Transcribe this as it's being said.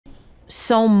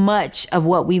so much of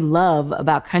what we love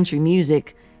about country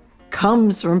music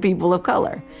comes from people of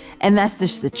color. And that's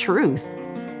just the truth.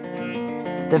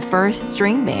 The first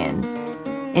string bands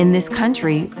in this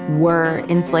country were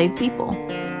enslaved people.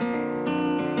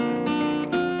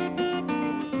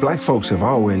 Black folks have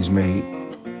always made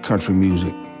country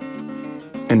music.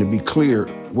 And to be clear,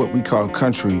 what we call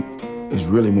country is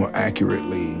really more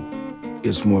accurately,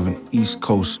 it's more of an East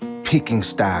Coast picking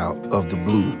style of the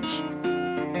blues.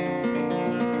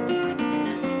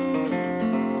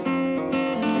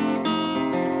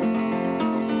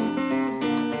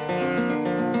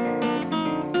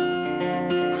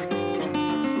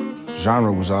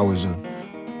 Genre was always a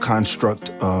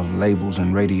construct of labels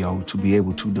and radio to be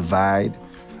able to divide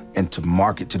and to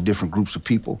market to different groups of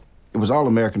people. It was all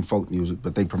American folk music,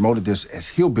 but they promoted this as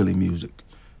hillbilly music.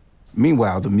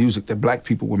 Meanwhile, the music that black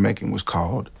people were making was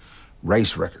called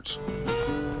race records.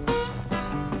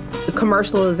 The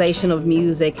commercialization of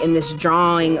music and this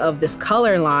drawing of this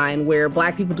color line where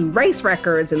black people do race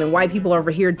records and then white people are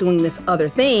over here doing this other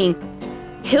thing,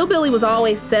 hillbilly was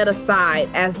always set aside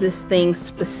as this thing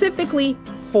specifically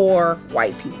for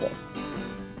white people.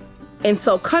 And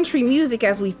so country music,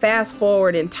 as we fast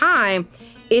forward in time,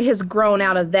 it has grown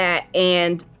out of that.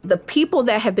 And the people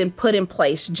that have been put in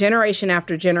place generation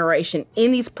after generation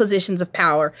in these positions of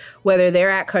power, whether they're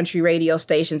at country radio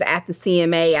stations, at the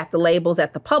CMA, at the labels,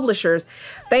 at the publishers,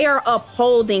 they are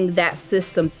upholding that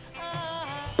system.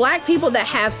 Black people that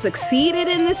have succeeded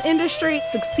in this industry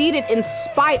succeeded in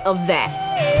spite of that.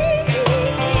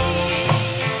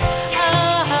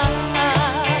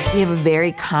 We have a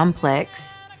very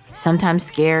complex, sometimes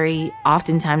scary,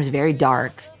 oftentimes very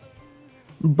dark,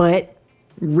 but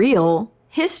real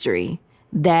history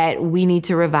that we need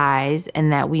to revise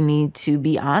and that we need to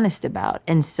be honest about.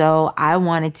 And so I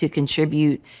wanted to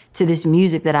contribute to this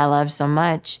music that I love so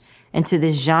much and to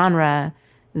this genre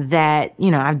that,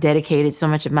 you know, I've dedicated so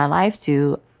much of my life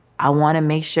to. I want to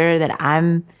make sure that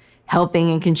I'm helping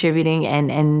and contributing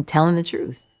and telling the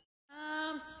truth.